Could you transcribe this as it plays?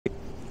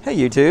Hey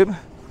YouTube,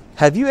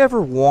 have you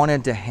ever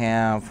wanted to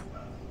have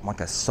like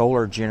a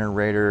solar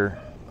generator,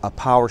 a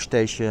power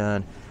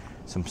station,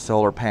 some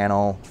solar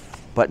panel,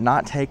 but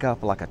not take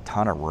up like a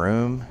ton of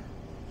room?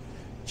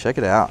 Check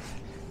it out.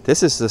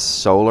 This is the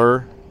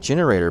solar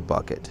generator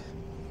bucket.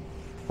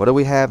 What do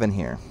we have in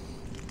here?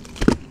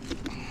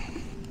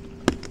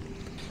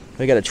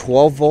 We got a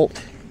 12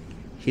 volt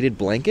heated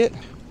blanket.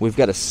 We've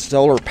got a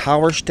solar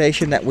power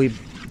station that we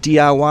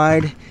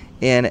DIY'd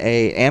in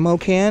a ammo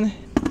can.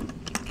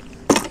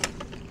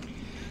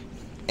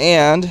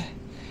 And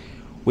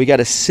we got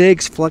a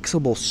CIGS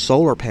flexible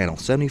solar panel,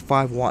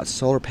 75 watt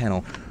solar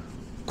panel,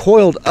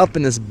 coiled up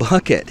in this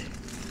bucket.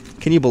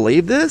 Can you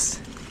believe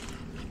this?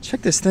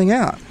 Check this thing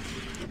out.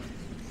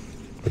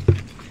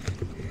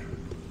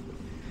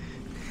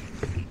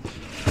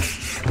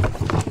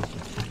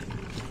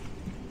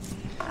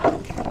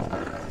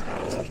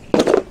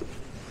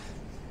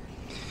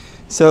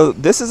 So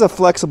this is a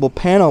flexible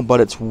panel,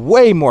 but it's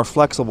way more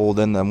flexible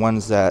than the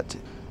ones that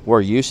we're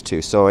used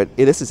to. So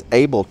this is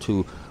able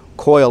to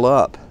coil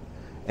up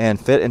and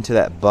fit into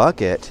that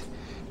bucket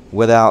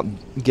without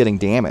getting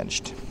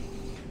damaged.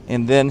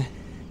 And then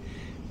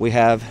we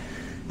have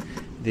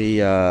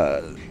the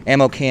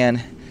ammo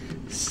can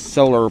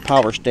solar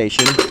power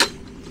station.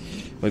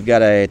 We've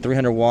got a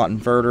 300 watt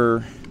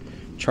inverter,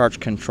 charge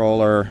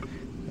controller,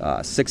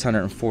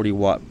 640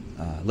 watt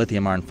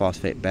lithium iron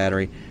phosphate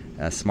battery,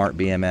 smart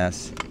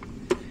BMS.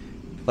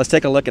 Let's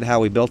take a look at how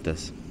we built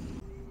this.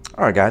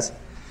 All right, guys.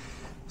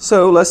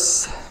 So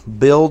let's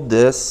build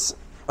this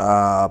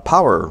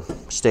power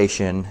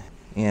station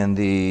in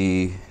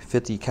the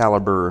 50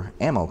 caliber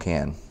ammo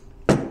can.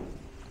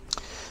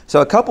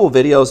 So a couple of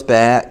videos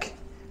back,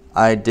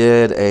 I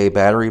did a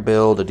battery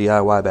build, a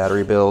DIY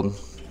battery build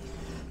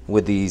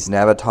with these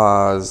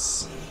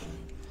navitas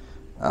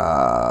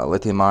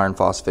lithium iron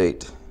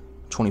phosphate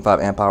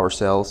 25 amp hour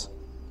cells.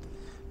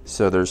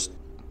 So there's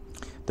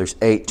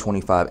 8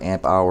 25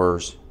 amp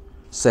hours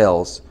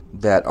cells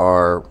that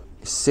are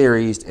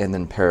seriesed and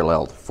then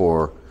paralleled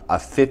for a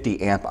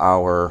 50 amp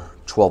hour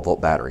 12 volt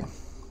battery.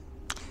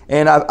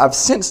 And I've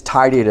since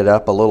tidied it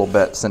up a little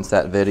bit since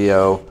that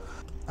video.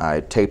 I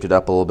taped it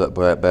up a little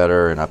bit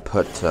better, and I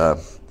put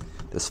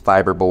this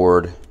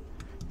fiberboard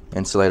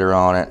insulator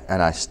on it,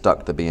 and I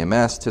stuck the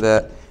BMS to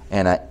that,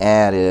 and I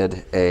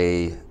added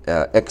a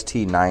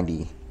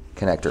XT90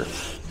 connector.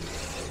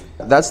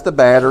 That's the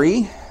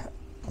battery.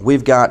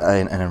 We've got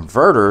an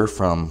inverter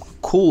from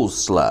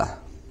goolge.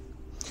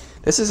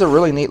 This is a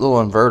really neat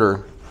little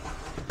inverter.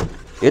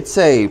 It's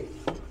a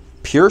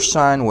pure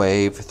sine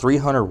wave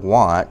 300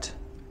 watt.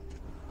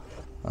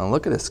 Oh,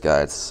 look at this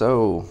guy, it's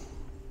so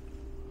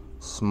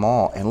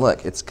small. And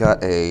look, it's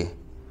got a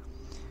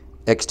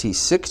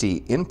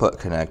XT60 input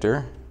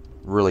connector,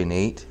 really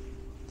neat.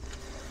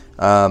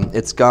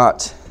 It's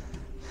got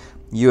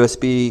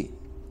USB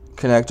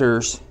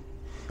connectors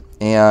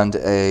and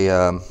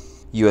a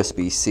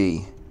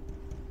USB-C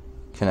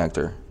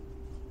connector.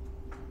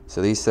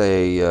 So these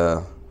say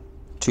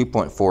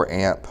 2.4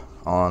 amp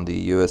on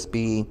the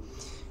USB,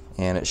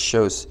 and it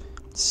shows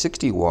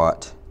 60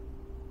 watt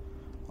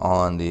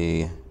on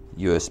the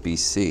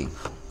USB-C.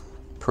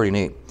 Pretty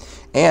neat.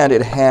 And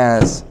it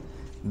has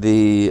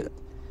the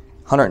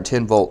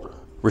 110 volt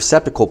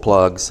receptacle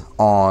plugs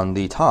on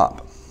the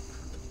top.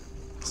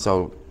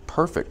 So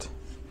perfect.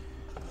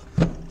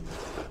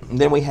 And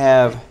then we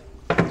have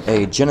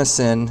a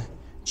Jenison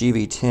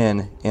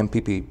GV10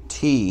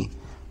 MPPT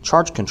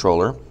charge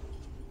controller.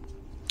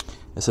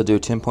 This will do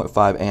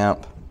 10.5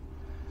 amp.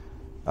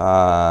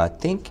 I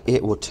think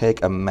it will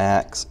take a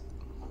max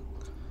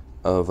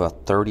of a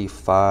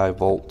 35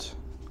 volt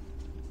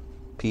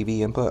PV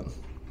input.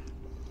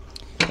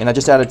 And I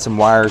just added some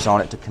wires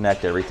on it to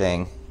connect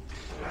everything.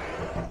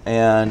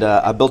 And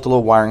I built a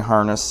little wiring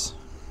harness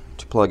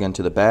to plug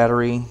into the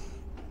battery.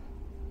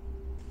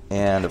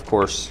 And of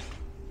course,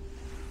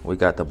 we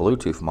got the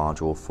Bluetooth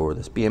module for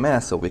this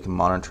BMS so we can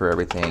monitor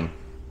everything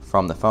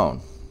from the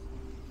phone.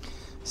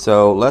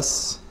 So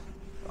let's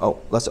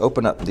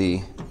open up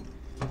the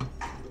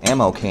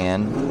ammo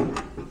can.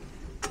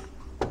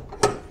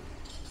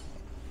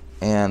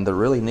 And the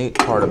really neat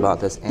part about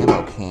this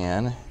ammo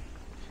can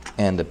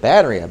and the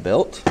battery I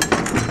built,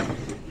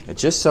 it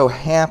just so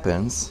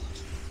happens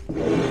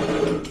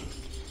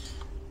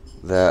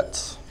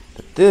that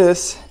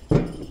this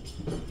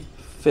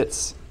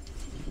fits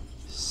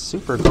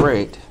super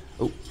great.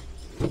 Oh.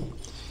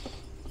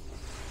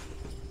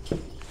 What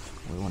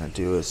we want to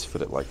do is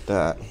fit it like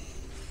that.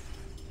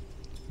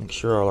 Make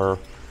sure all our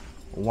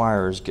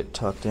wires get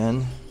tucked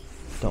in.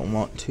 Don't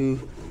want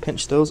to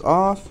pinch those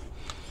off.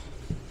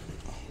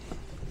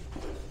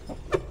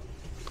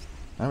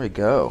 There we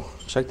go.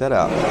 Check that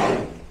out.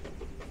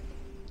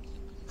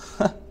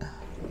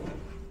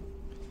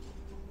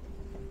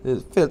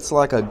 It fits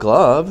like a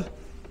glove.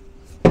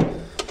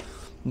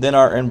 Then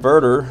our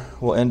inverter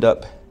will end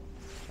up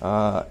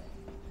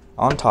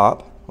on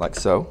top, like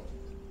so.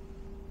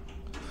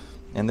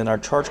 And then our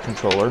charge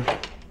controller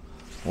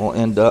will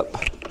end up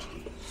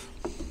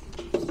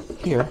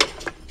here,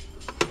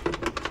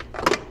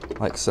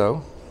 like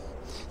so.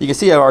 You can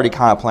see I already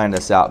kind of planned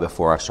this out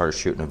before I started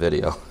shooting a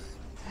video.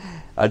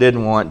 I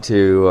didn't want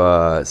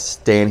to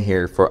stand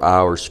here for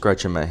hours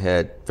scratching my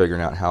head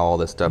figuring out how all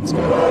this stuff's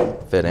going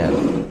to fit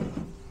in.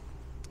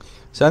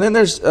 So then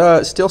there's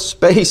still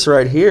space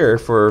right here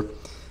for,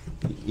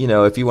 you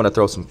know, if you want to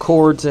throw some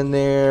cords in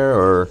there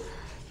or,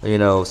 you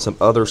know, some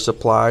other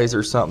supplies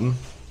or something.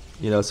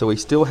 You know, so we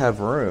still have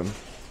room.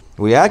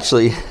 We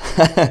actually,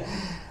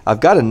 I've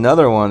got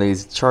another one of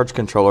these charge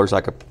controllers.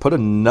 I could put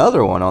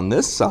another one on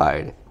this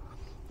side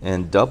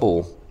and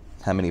double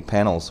how many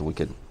panels we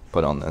could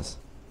put on this.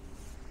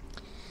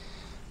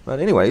 But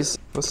anyways,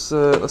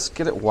 let's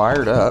get it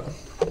wired up.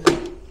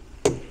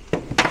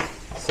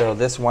 So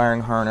this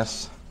wiring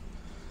harness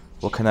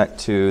will connect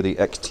to the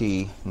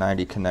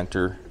XT90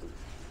 connector,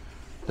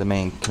 the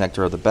main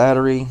connector of the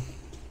battery,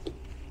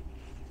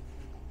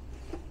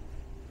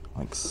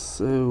 like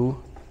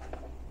so.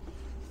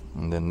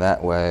 And then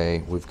that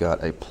way we've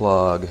got a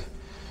plug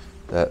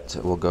that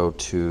will go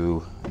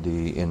to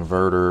the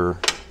inverter,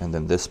 and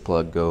then this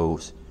plug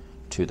goes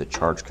to the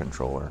charge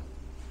controller.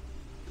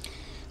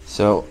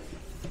 So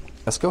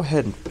let's go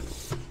ahead and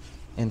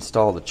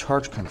install the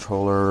charge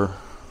controller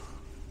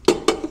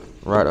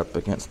right up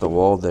against the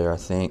wall there, I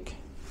think.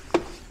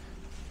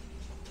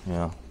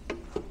 Yeah.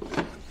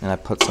 And I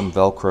put some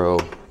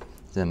Velcro,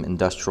 some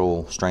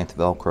industrial strength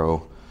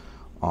Velcro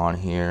on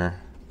here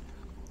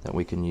that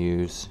we can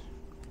use.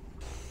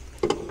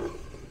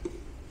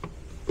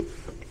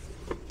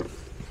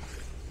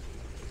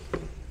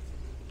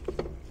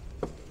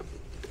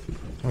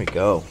 There we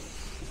go.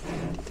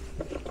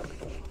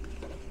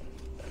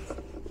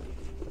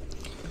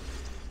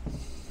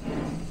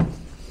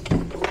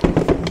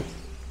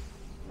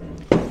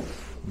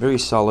 Very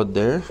solid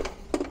there.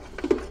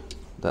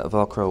 That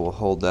Velcro will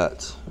hold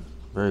that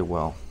very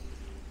well.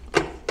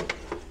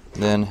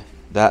 Then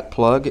that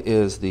plug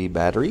is the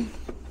battery.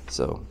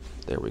 So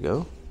there we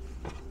go.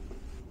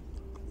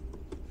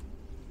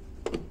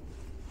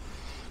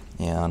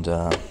 And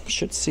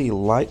should see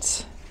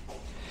lights.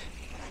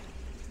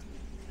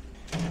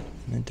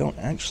 I don't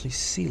actually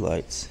see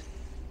lights.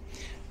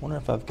 Wonder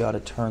if I've got to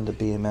turn the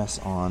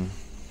BMS on.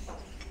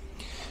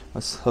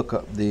 Let's hook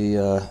up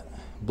the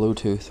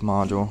Bluetooth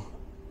module.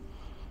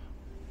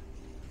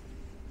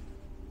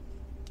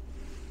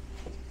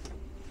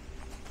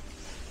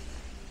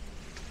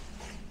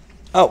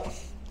 Oh,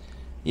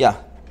 yeah.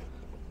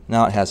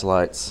 Now it has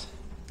lights.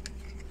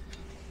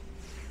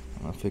 I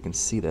don't know if you can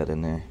see that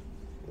in there.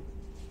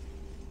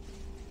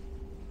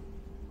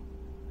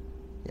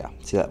 Yeah,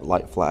 see that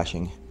light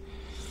flashing.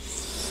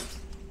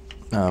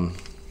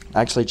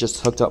 Actually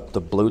just hooked up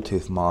the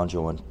Bluetooth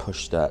module and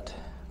pushed that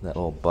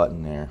little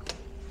button there.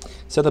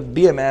 So the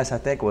BMS I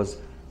think was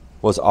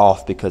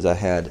off because I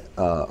had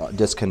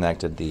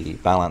disconnected the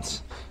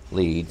balance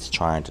leads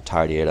trying to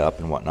tidy it up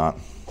and whatnot.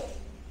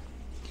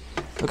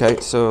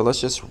 Okay, so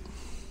let's just, you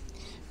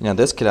know,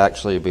 this could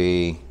actually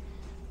be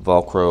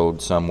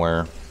Velcroed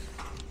somewhere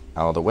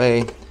out of the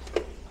way.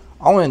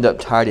 I'll end up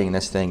tidying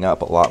this thing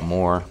up a lot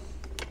more,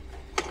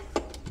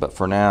 but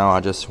for now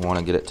I just want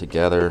to get it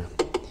together.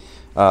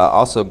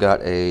 Also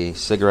got a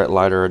cigarette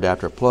lighter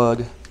adapter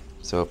plug,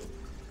 so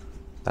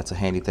that's a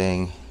handy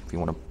thing if you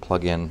want to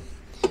plug in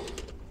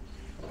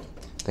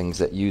things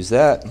that use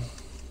that.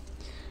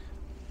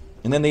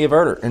 And then the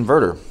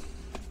inverter.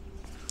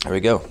 There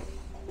we go.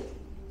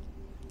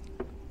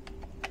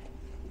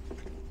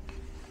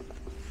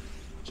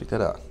 Check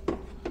that out.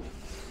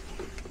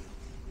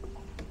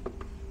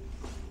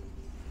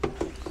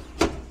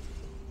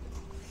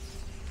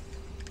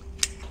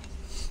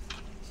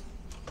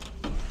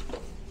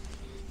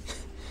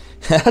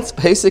 That's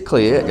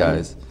basically it,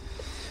 guys.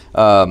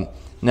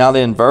 Now the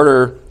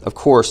inverter, of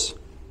course,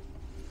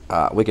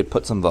 we could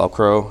put some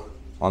Velcro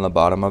on the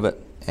bottom of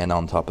it and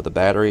on top of the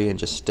battery and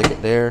just stick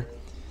it there.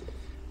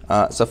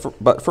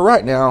 But for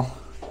right now,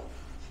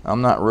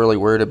 I'm not really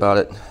worried about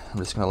it. I'm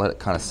just going to let it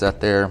kind of set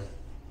there.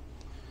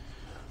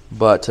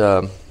 But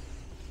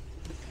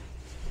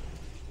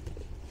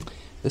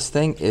this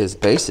thing is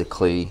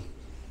basically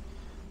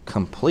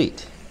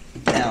complete.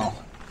 Now,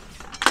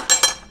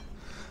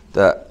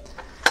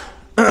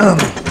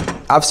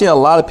 I've seen a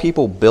lot of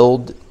people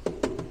build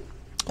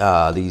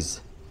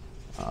these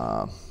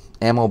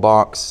ammo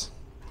box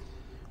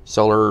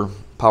solar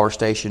power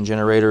station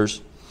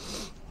generators,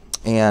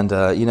 and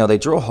you know, they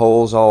drill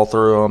holes all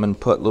through them and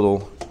put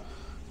little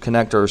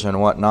connectors and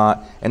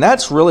whatnot, and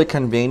that's really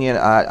convenient.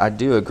 I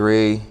do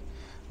agree,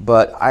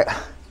 but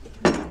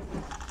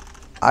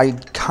I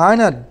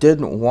kind of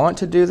didn't want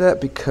to do that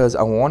because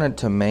I wanted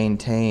to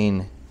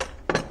maintain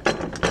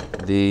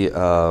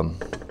the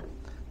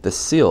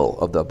seal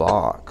of the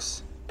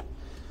box,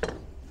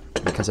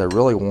 because I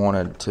really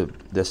wanted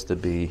this to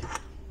be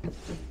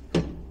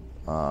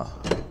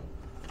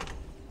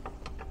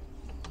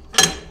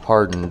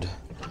hardened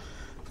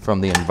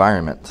from the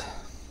environment.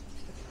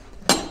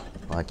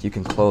 Like, you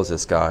can close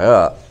this guy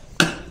up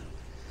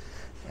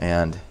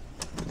and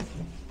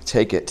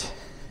take it,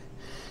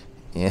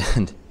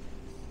 and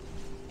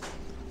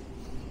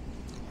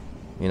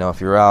you know,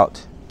 if you're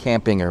out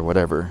camping or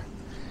whatever,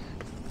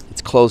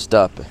 it's closed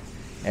up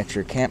at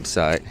your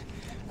campsite,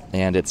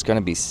 and it's going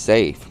to be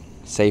safe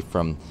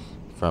from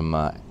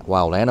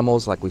wild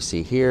animals like we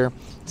see here.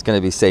 It's going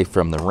to be safe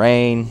from the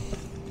rain.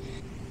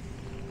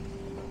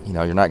 You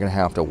know, you're not going to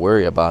have to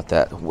worry about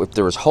that. If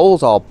there was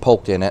holes all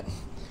poked in it,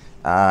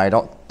 I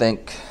don't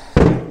think,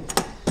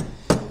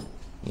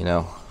 you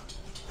know,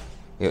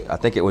 I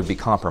think it would be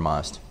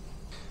compromised.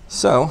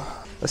 So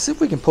let's see if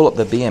we can pull up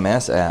the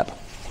BMS app.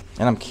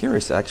 And I'm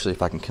curious actually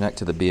if I can connect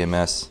to the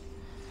BMS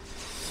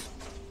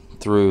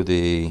through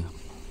the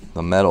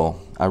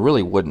metal. I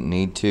really wouldn't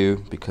need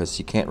to, because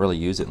you can't really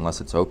use it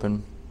unless it's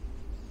open.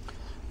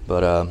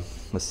 But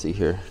let's see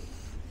here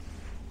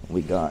what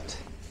we got.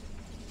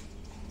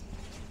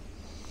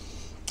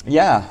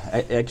 Yeah,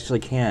 I actually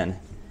can.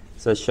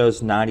 So it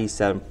shows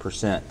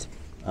 97%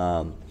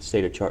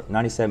 state of charge,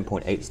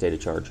 97.8 state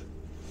of charge.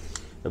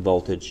 The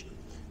voltage,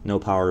 no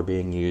power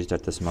being used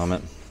at this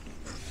moment.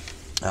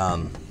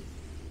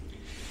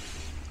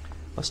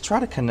 Let's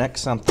try to connect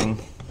something.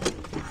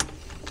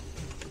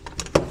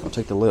 I'll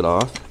take the lid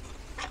off,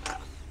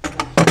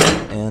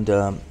 and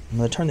I'm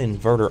going to turn the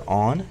inverter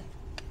on.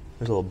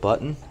 There's a little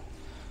button,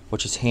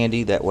 which is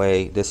handy. That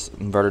way this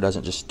inverter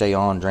doesn't just stay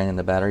on, draining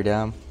the battery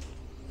down.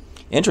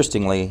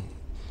 Interestingly,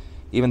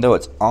 even though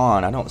it's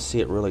on, I don't see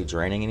it really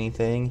draining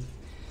anything,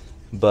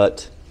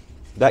 but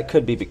that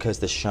could be because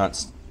the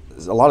shunts,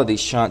 a lot of these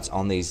shunts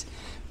on these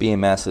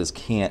BMSs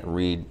can't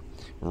read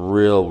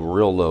real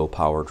low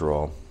power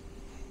draw.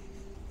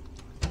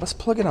 Let's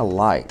plug in a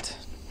light.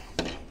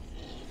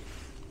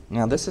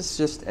 Now this is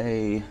just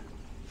a,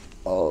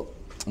 oh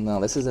no,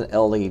 this is an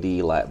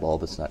LED light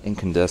bulb. It's not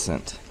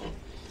incandescent.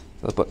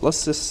 But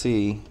let's just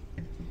see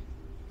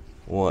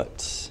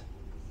what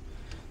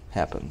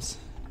happens.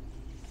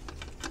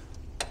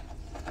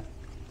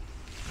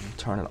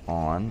 Turn it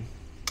on.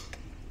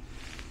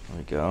 There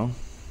we go.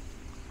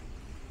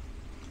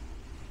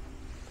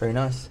 Very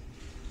nice.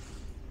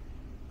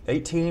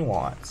 18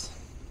 watts.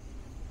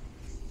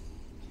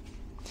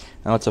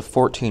 Now it's a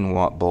 14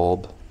 watt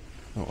bulb.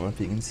 I don't know if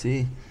you can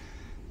see.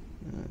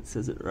 It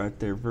says it right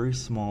there, very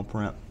small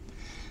print.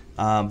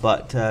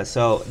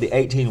 So the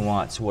 18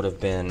 watts would have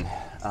been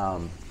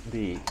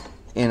the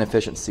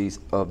inefficiencies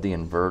of the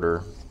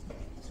inverter.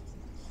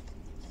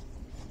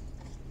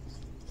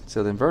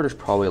 So the inverter's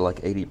probably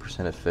like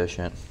 80%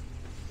 efficient.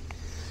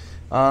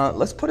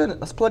 Let's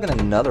plug in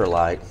another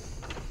light.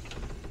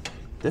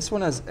 This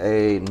one is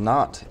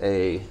not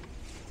a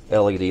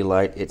LED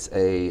light. It's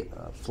a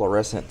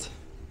fluorescent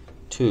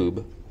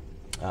tube.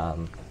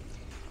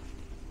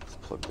 Let's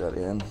plug that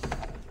in.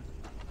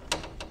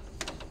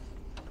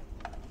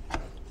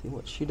 See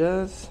what she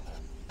does.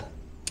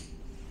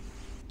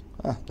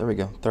 Ah, there we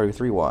go.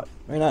 33 watt.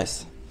 Very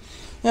nice.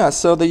 Yeah.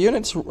 So the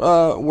unit's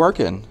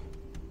working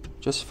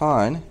just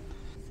fine.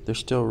 There's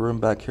still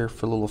room back here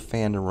for a little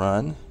fan to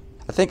run.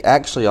 I think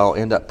actually I'll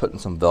end up putting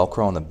some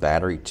Velcro on the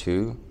battery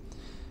too.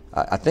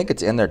 I think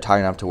it's in there tight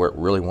enough to where it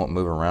really won't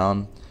move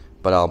around,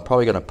 but I'm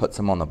probably going to put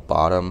some on the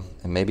bottom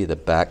and maybe the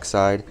back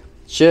side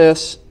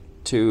just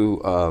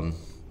to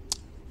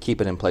keep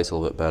it in place a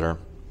little bit better.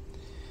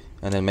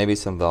 And then maybe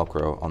some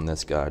Velcro on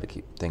this guy to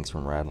keep things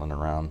from rattling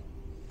around.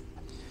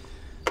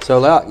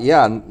 So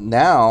yeah,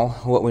 now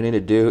what we need to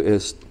do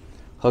is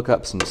hook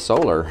up some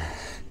solar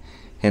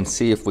and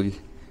see if we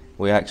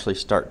actually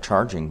start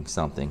charging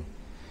something.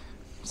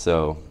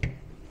 So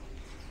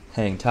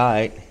hang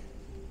tight.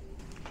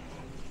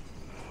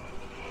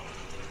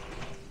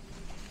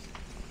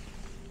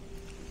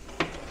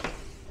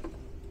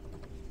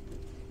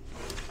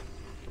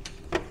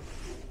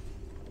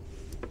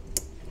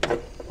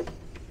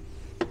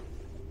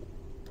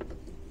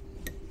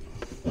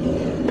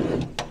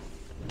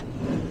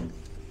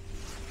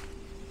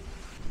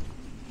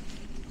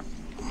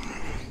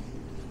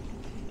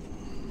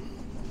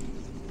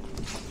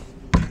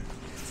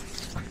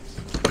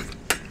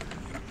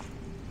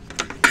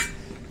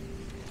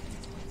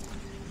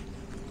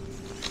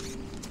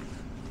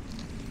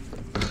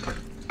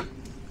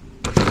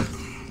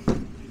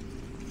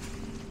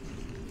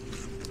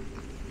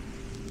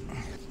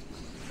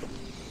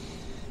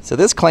 So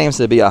this claims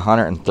to be a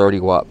 130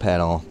 watt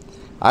panel.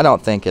 I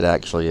don't think it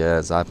actually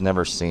is. I've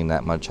never seen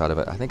that much out of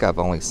it. I think I've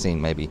only seen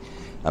maybe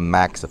a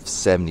max of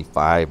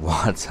 75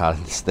 watts out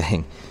of this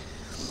thing.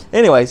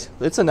 Anyways,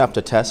 it's enough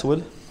to test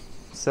with.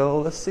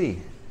 So let's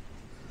see.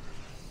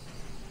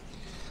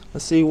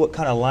 Let's see what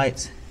kind of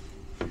lights.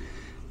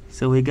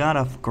 So we got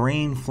a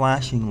green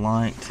flashing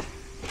light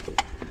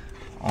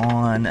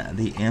on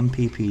the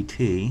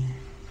MPPT,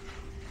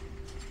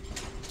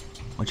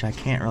 which I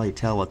can't really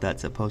tell what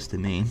that's supposed to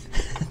mean.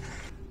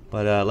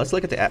 But let's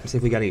look at the app and see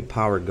if we got any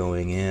power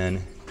going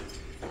in.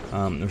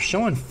 They're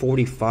showing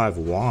 45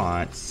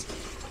 watts,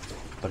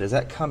 but is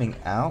that coming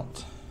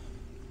out?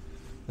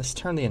 Let's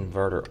turn the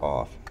inverter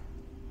off.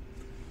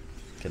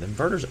 Okay, the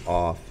inverter's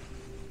off.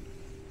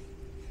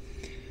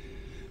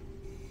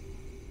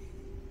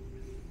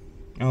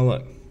 Oh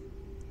look,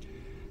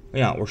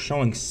 yeah, we're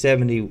showing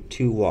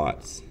 72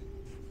 watts.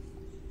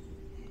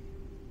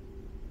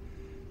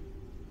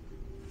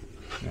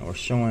 Now we're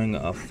showing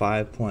a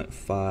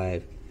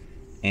 5.5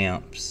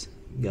 amps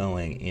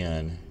going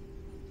in.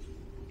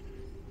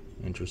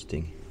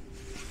 Interesting.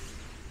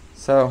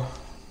 So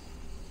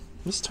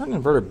let's turn the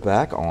inverter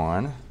back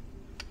on.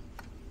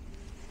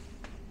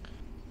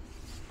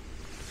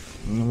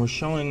 And we're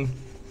showing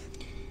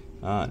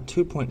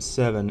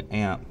 2.7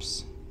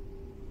 amps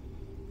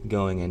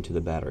going into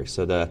the battery.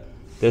 So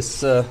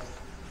this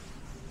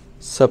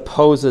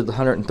supposed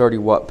 130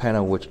 watt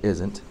panel, which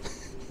isn't,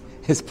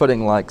 is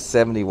putting like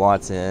 70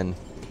 watts in,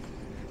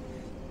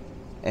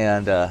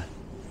 and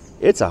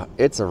it's a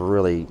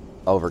really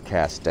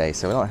overcast day,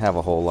 so we don't have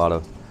a whole lot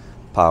of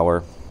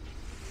power.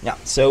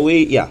 So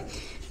we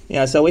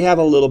have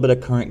a little bit of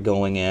current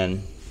going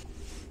in.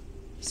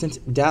 Since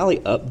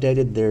Dali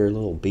updated their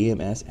little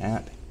BMS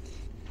app,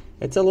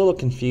 it's a little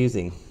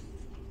confusing.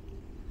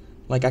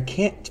 Like,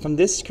 from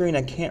this screen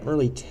I can't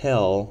really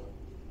tell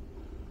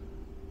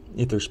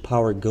if there's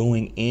power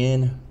going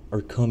in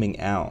or coming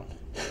out.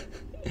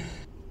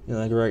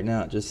 Like right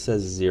now it just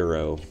says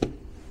 0.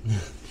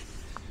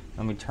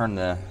 Let me turn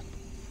the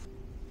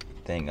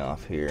thing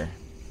off here,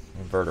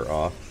 inverter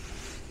off.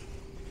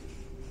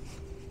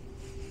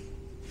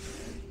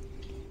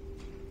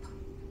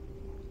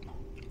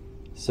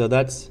 So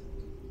that's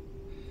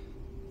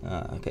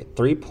okay,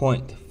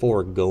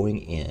 3.4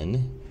 going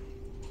in.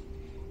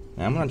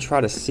 Now I'm going to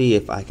try to see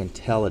if I can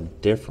tell a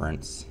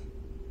difference,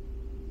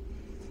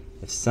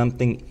 if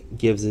something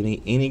gives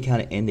me any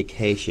kind of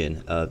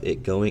indication of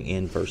it going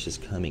in versus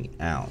coming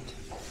out.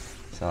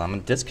 So I'm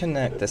going to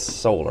disconnect the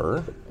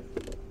solar.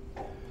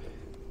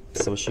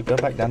 So we should go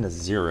back down to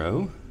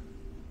 0.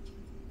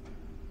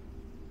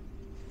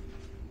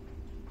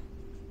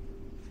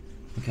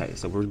 Okay,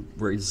 so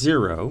we're at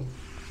 0.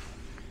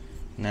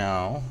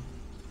 Now,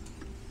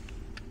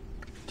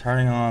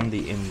 turning on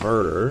the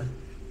inverter.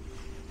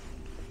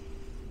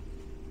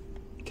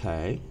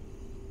 Okay,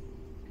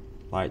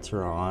 lights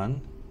are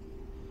on.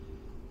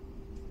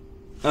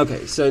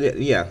 Okay, so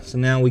yeah, so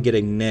now we get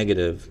a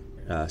negative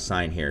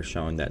sign here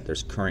showing that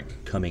there's current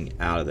coming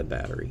out of the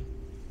battery.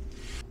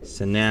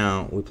 So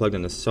now we plugged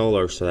in the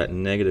solar, so that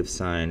negative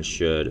sign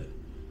should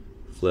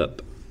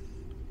flip.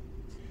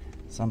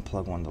 So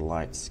unplug one of the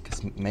lights,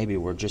 because maybe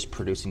we're just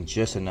producing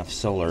just enough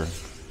solar.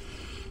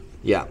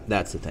 Yeah,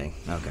 that's the thing.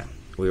 Okay,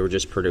 we were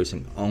just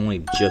producing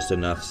only just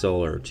enough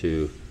solar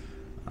to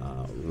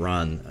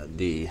run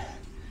the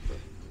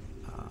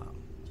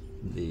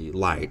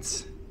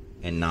lights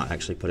and not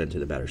actually put it into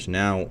the battery. So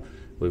now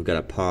we've got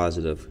a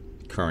positive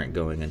current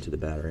going into the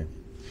battery.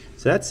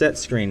 So that's that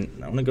screen.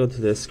 I'm gonna go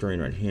to this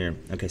screen right here.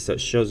 Okay, so it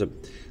shows up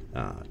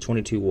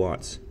 22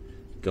 watts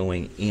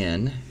going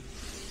in,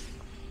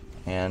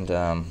 and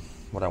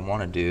what I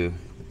want to do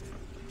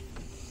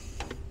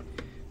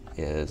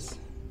is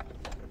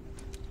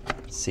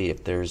see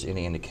if there's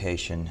any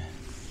indication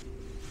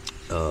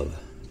of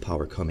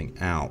power coming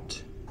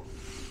out.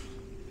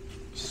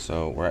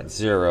 So we're at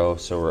 0,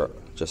 so we're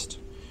just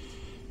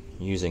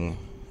using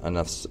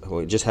enough,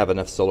 we just have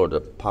enough solar to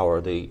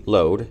power the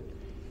load.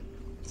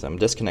 So I'm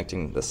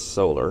disconnecting the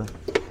solar.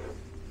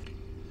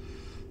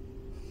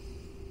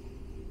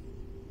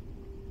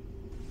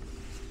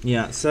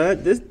 Yeah, so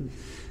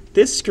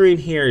this screen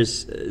here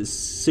is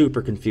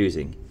super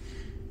confusing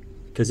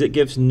because it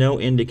gives no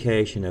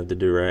indication of the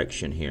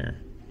direction here.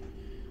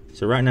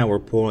 So right now we're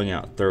pulling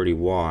out 30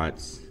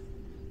 watts,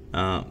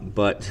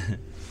 but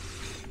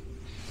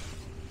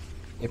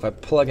if I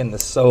plug in the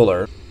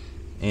solar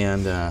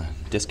and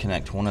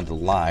disconnect one of the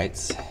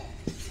lights,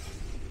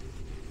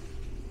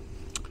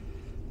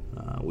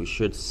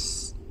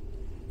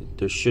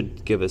 there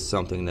should give us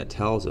something that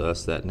tells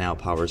us that now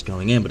power is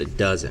going in, but it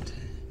doesn't.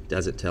 It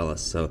doesn't tell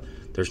us. So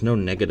there's no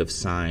negative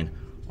sign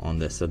on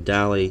this. So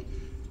Dali,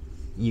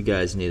 you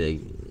guys need to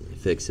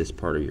fix this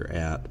part of your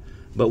app.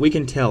 But we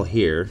can tell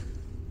here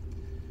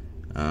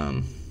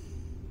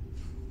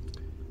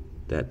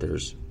that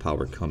there's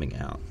power coming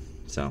out.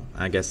 So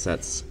I guess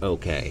that's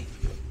okay.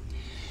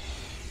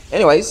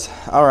 Anyways,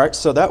 all right,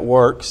 so that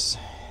works.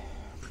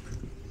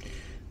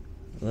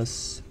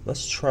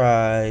 Let's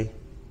try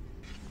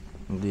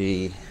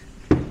the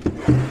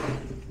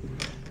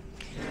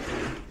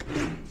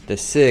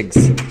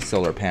CIGS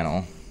solar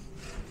panel,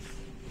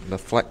 the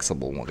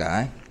flexible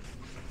guy.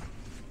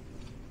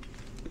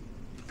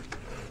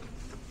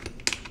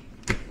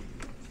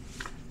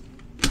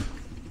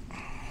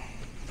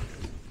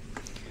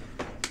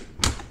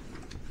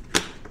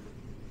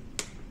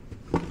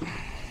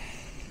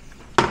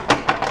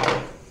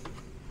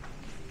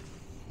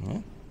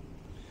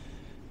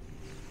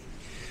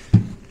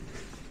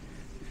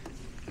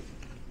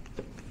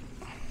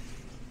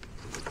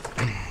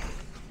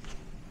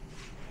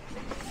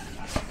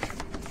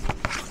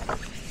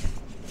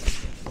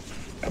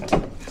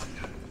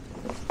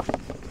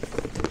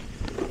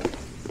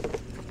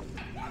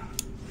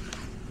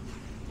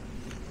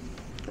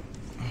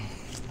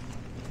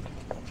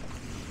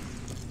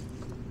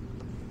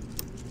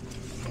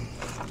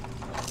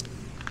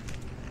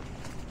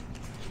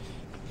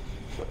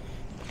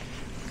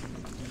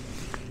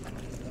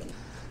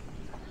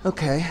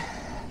 Okay,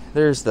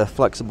 there's the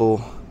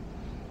flexible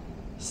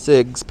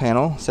CIGS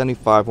panel,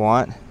 75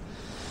 watt,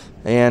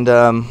 and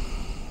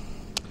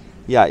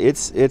yeah,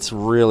 it's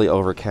really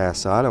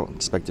overcast, so I don't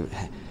expect it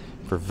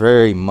for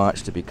very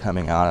much to be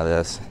coming out of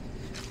this.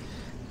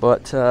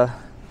 But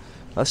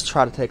let's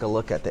try to take a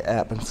look at the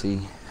app and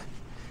see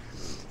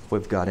if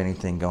we've got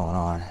anything going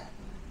on.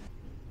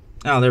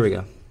 Oh, there we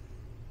go.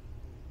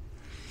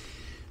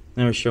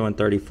 Now we're showing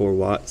 34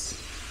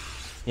 watts.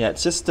 Yeah,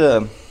 it's just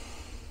a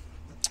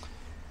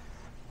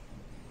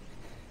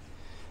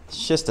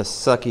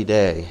sucky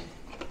day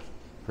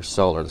for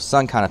solar. The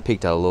sun kind of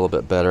peaked out a little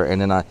bit better,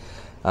 and then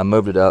I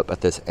moved it up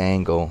at this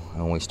angle,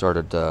 and we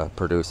started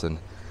producing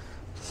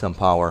some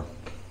power.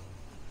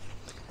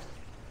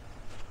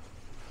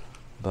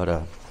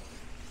 But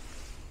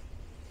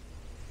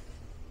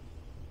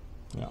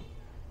yeah,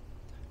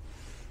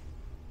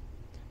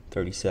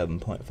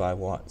 37.5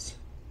 watts.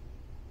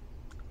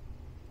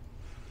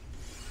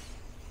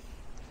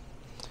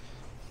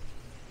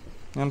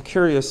 I'm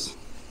curious,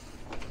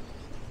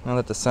 now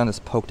that the sun is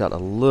poked out a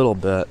little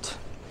bit,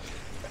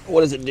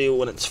 what does it do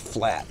when it's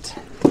flat?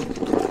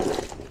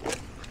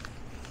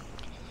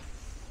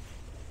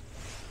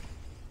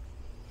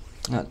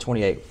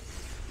 28,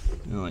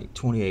 like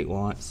 28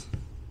 watts.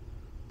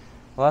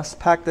 Well, let's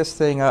pack this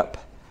thing up,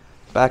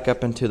 back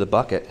up into the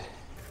bucket.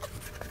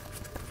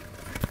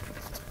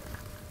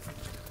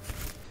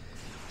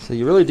 So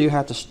you really do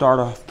have to start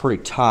off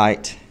pretty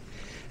tight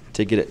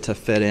to get it to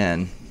fit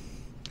in.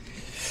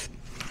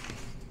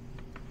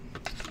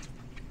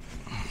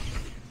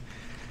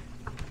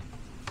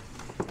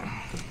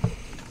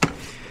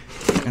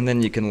 And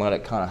then you can let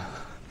it kind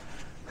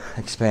of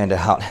expand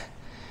out.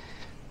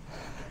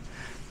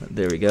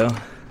 There we go.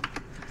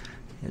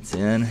 It's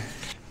in.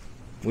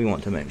 We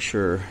want to make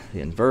sure the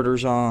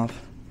inverter's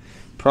off.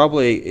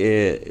 Probably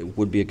it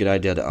would be a good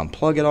idea to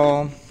unplug it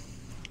all.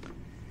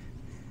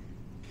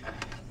 There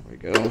we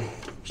go.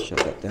 Shut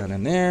that down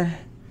in there.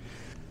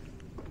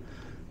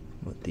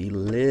 Put the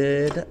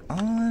lid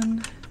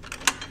on.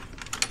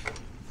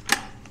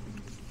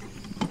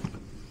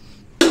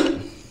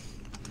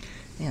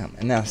 Yeah,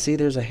 and now see,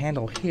 there's a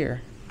handle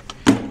here.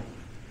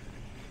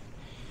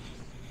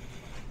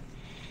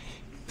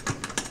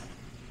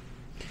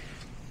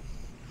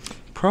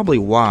 Probably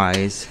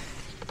wise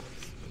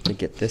to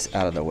get this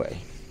out of the way.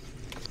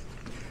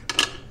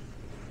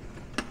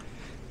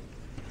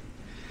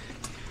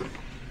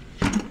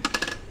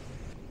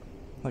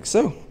 Like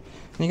so. And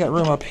you got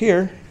room up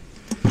here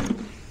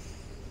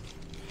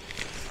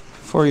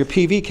for your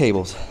PV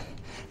cables.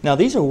 Now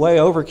these are way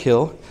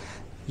overkill.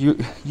 You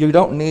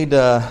don't need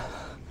 10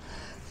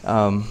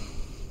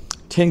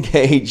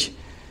 gauge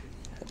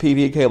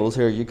PV cables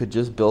here. You could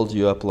just build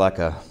you up like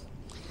a,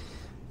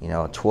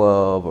 a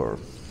 12 or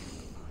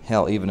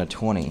hell, even a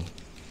 20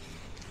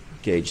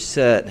 gauge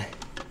set.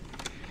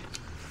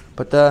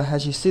 But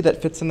as you see,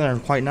 that fits in there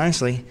quite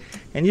nicely,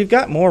 and you've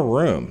got more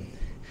room.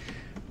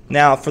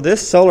 Now for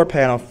this solar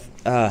panel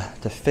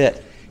to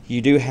fit,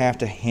 you do have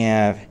to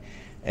have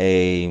like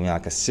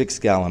a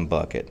 6-gallon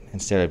bucket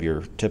instead of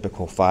your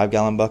typical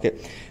 5-gallon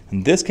bucket.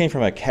 And this came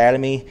from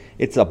Academy.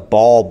 It's a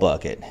ball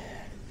bucket.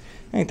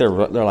 I think they're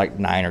like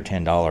 $9 or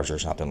 $10 or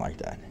something like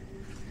that.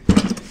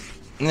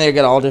 And they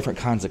got all different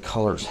kinds of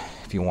colors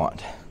if you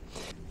want.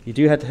 You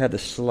do have to have the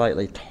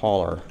slightly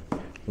taller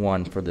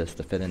one for this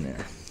to fit in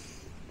there.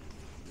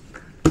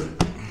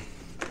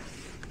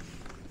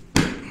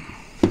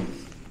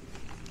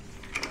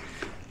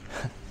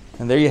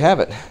 And there you have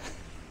it.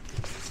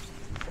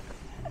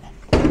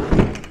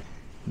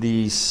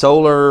 The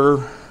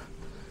solar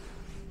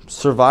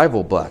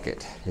survival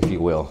bucket, if you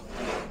will.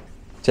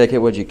 Take it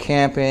with you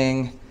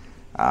camping,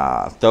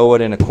 throw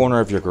it in a corner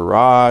of your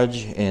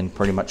garage, and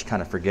pretty much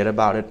kind of forget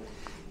about it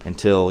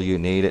until you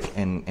need it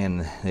in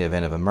the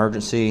event of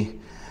emergency,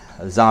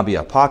 a zombie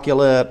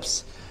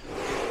apocalypse,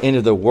 end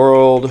of the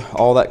world,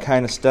 all that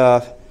kind of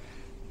stuff.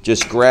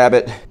 Just grab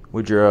it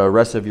with your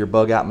rest of your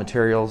bug out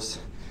materials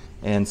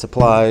and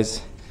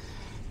supplies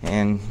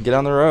and get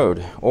on the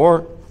road,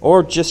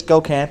 or just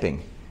go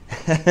camping.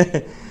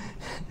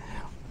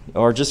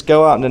 Or just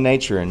go out into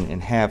nature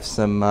and have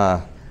some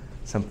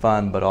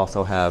fun, but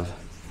also have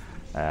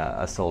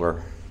a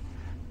solar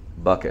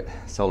bucket,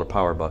 solar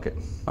power bucket.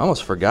 I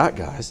almost forgot,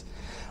 guys.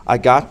 I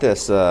got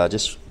this,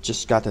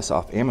 just got this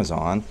off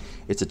Amazon.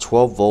 It's a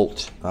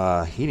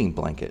 12-volt heating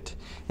blanket,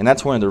 and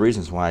that's one of the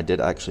reasons why I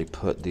did actually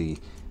put the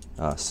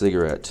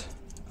cigarette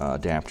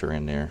adapter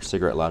in there,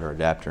 cigarette lighter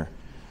adapter.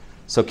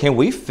 So can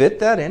we fit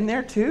that in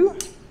there too?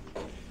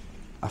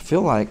 I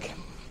feel like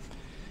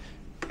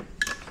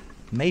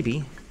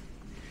maybe.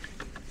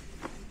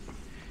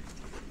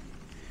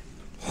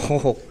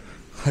 Oh,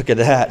 look at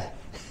that.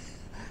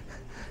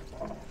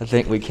 I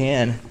think we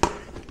can.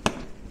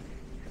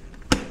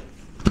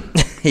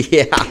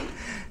 Yeah,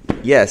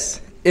 yes,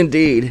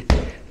 indeed,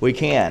 we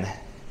can.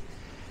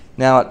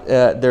 Now,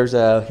 there's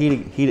a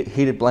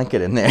heated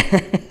blanket in there.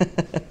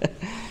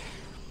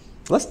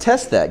 Let's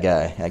test that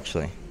guy,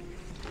 actually.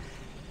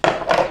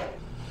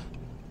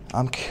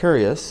 I'm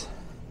curious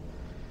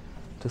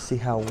to see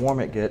how warm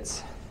it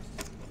gets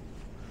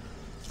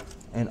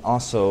and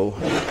also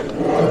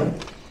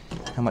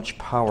how much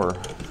power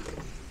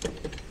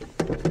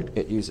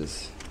it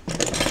uses.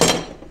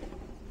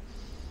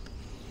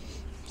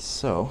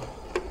 So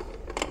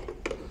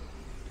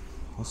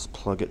let's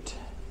plug it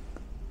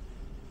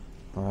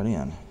right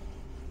in.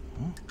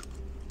 Here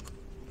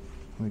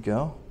we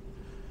go.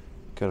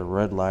 Got a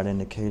red light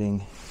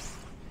indicating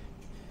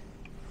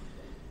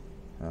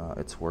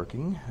it's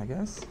working, I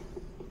guess.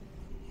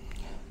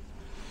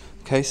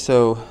 Okay,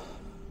 so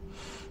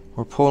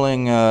we're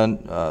pulling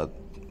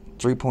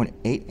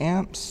 3.8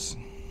 amps.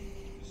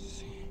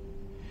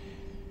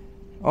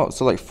 Oh,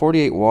 so like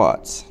 48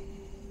 watts.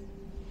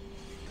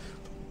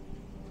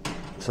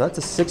 So that's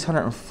a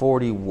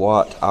 640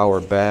 watt hour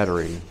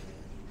battery.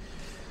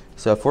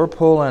 So if we're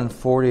pulling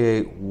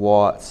 48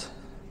 watts,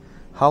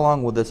 how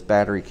long will this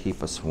battery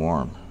keep us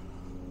warm?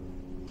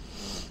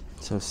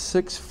 So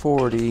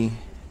 640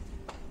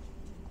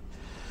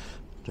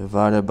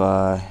 divided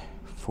by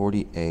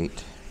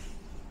 48.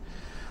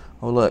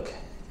 Oh look,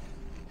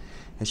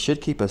 it should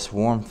keep us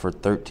warm for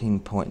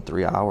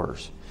 13.3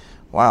 hours.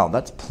 Wow,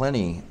 that's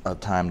plenty of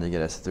time to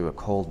get us through a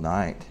cold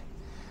night.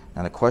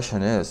 Now the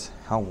question is,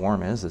 how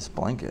warm is this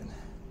blanket?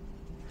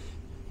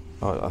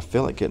 Oh, I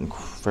feel it getting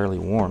fairly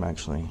warm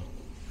actually.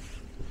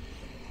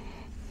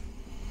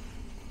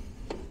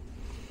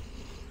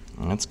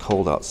 And it's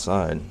cold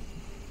outside.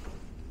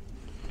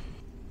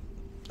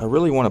 I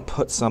really want to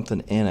put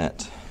something in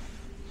it.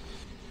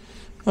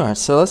 All right,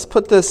 so let's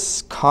put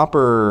this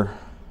copper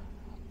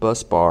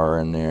bus bar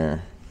in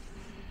there.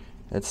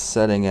 It's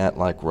setting at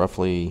like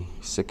roughly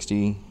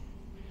 60.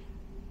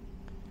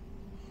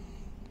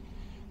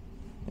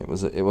 It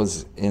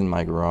was in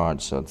my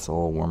garage, so it's a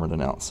little warmer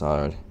than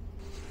outside.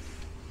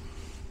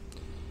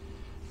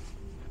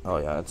 Oh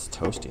yeah, it's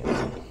toasty in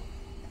there.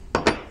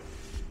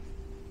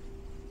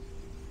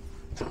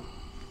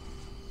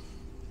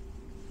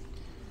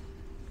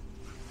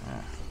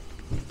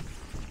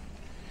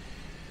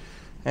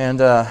 And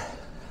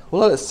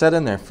we'll let it set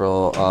in there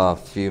for a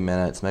few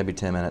minutes, maybe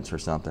 10 minutes or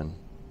something.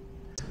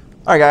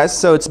 All right, guys,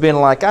 so it's been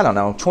like, I don't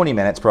know, 20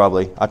 minutes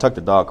probably. I took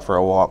the dog for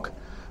a walk.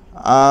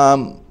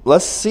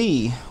 Let's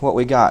see what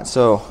we got.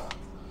 So,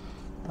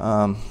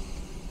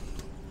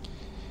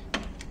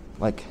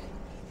 like,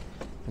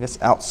 I guess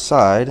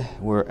outside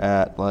we're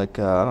at like,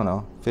 I don't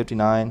know,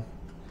 59.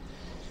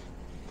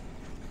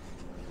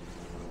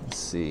 Let's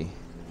see,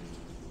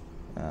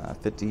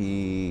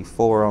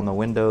 54 on the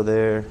window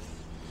there.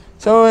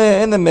 So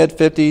in the mid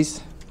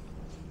 50s.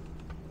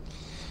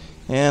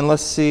 And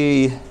let's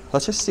see,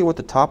 let's just see what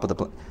the top of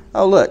the,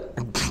 oh look.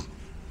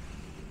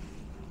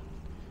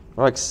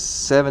 We're like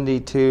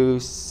 72,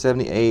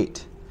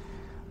 78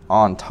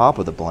 on top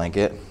of the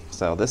blanket.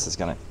 So this is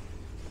gonna,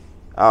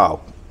 oh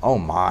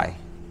my.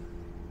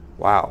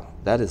 Wow,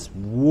 that is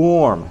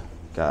warm,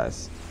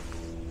 guys.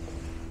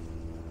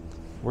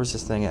 Where's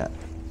this thing at?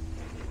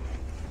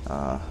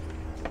 There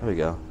we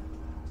go.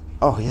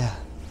 Oh yeah,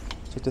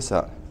 check this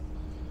out.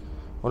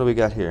 What do we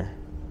got here?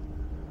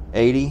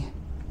 80.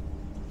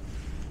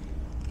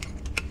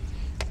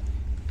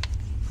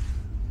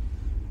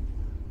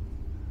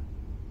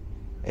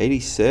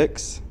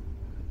 86.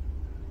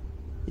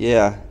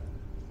 Yeah.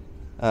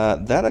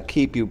 That'll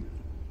keep you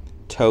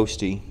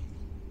toasty.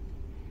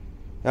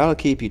 That'll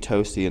keep you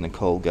toasty in the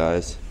cold,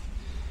 guys.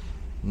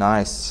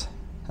 Nice.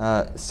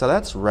 So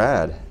that's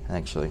rad,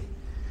 actually.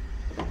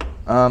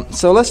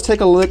 So let's take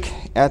a look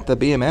at the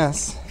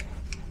BMS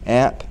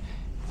app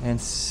and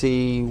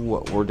see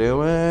what we're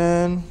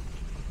doing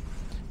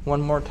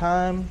one more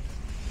time.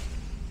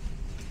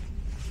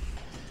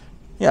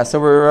 Yeah, so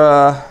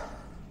we're,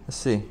 let's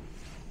see,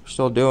 we're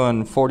still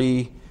doing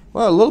 40,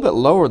 well, a little bit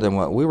lower than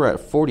what we were at,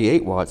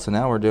 48 watts, so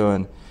now we're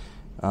doing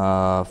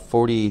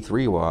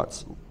 43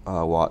 watts,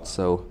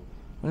 so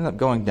we ended up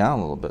going down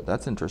a little bit.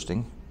 That's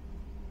interesting.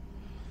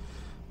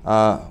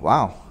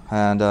 Wow,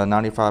 and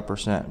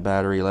 95%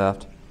 battery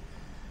left.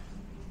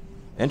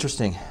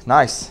 Interesting,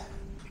 nice.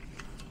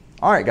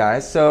 All right,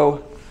 guys,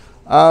 so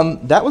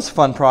that was a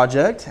fun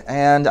project,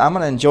 and I'm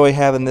going to enjoy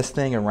having this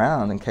thing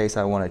around in case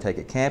I want to take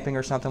it camping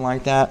or something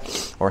like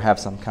that, or have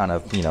some kind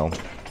of, you know,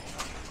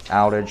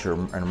 outage or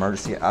an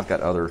emergency. I've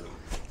got other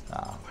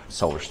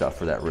solar stuff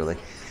for that, really.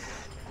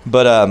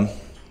 But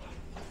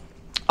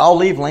I'll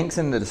leave links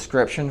in the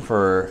description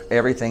for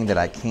everything that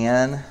I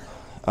can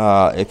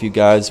if you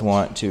guys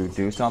want to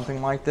do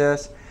something like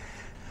this.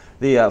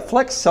 The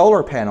Flex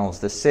solar panels,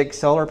 the CIGS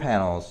solar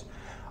panels,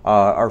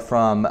 are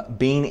from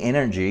Bean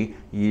Energy.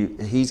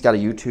 He's got a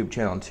YouTube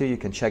channel too, you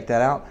can check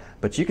that out.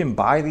 But you can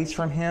buy these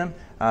from him.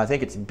 I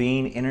think it's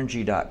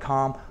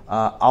beanenergy.com.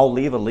 I'll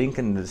leave a link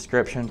in the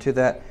description to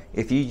that.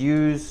 If you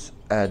use,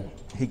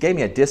 he gave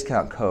me a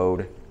discount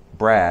code,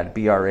 BRAD,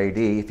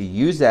 B-R-A-D. If you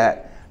use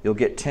that, you'll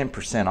get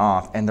 10%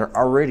 off, and they're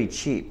already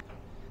cheap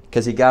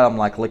because he got them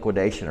like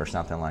liquidation or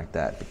something like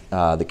that.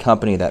 The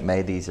company that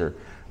made these are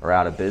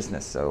out of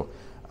business, so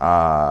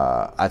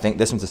I think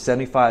this one's a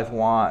 75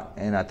 watt,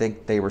 and I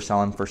think they were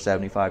selling for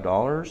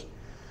 $75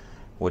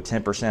 with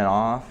 10%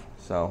 off.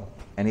 So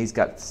and he's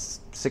got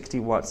 60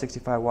 watts,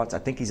 65 watts. I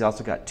think he's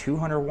also got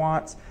 200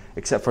 watts,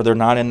 except for they're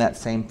not in that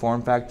same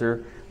form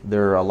factor.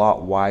 They're a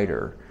lot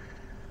wider.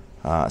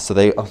 So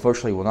they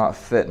unfortunately will not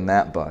fit in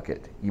that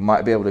bucket. You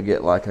might be able to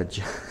get like a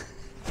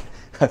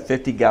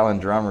 50-gallon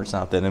drum or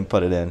something and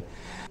put it in.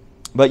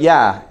 But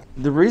yeah,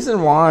 the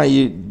reason why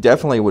you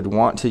definitely would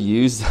want to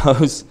use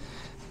those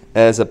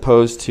as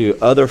opposed to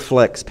other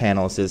flex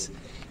panels is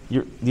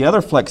the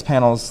other flex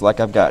panels like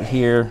I've got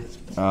here,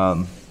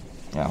 yeah,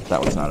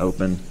 that one's not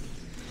open,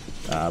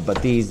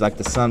 but these like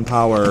the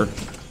SunPower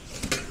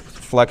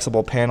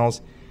flexible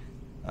panels,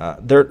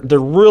 they're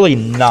really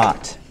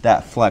not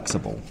that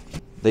flexible.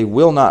 They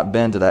will not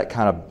bend to that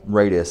kind of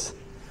radius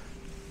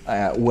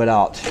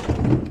without,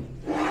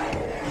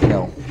 you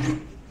know,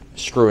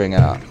 screwing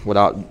up,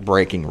 without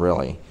breaking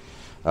really.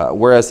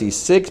 Whereas these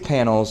CIGS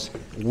panels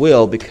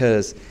will,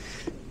 because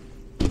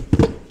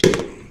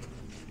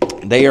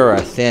they are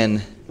a thin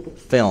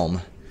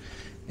film,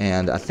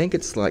 and I think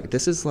it's like,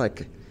 this is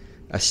like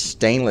a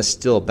stainless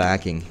steel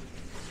backing.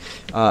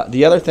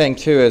 The other thing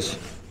too is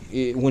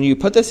when you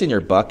put this in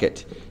your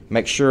bucket,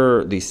 make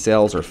sure these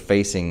cells are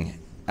facing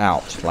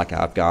out like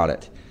I've got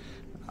it,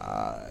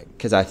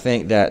 because I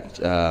think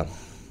that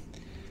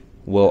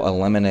will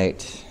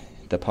eliminate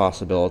the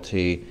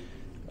possibility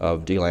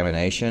of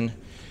delamination.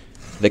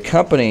 The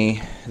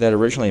company that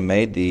originally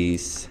made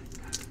these,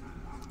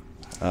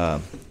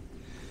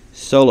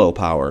 Solo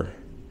Power,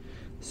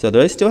 so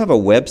they still have a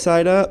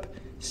website up,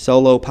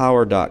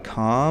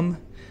 solopower.com.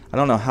 I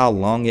don't know how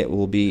long it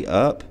will be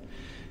up,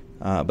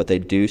 but they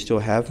do still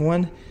have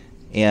one.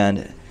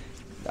 And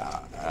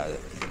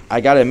I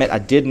gotta admit, I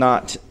did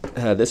not,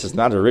 this is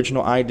not an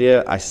original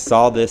idea. I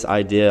saw this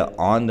idea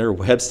on their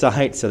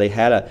website. So they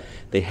had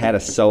a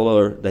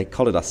solar, they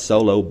called it a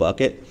solo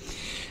bucket,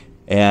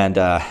 and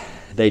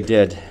they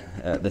did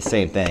the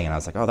same thing. And I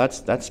was like, oh,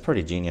 that's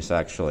pretty genius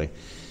actually.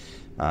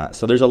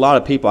 So there's a lot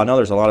of people, I know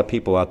there's a lot of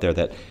people out there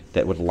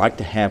that would like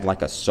to have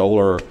like a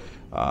solar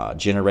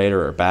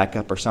generator or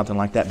backup or something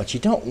like that, but you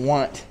don't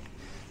want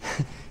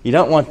you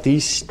don't want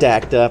these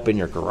stacked up in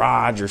your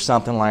garage or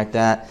something like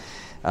that.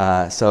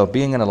 So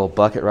being in a little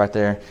bucket right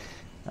there,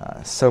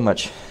 so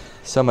much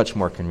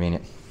more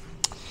convenient.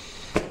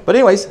 But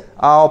anyways,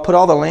 I'll put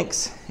all the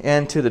links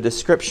into the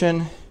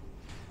description.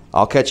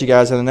 I'll catch you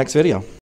guys in the next video.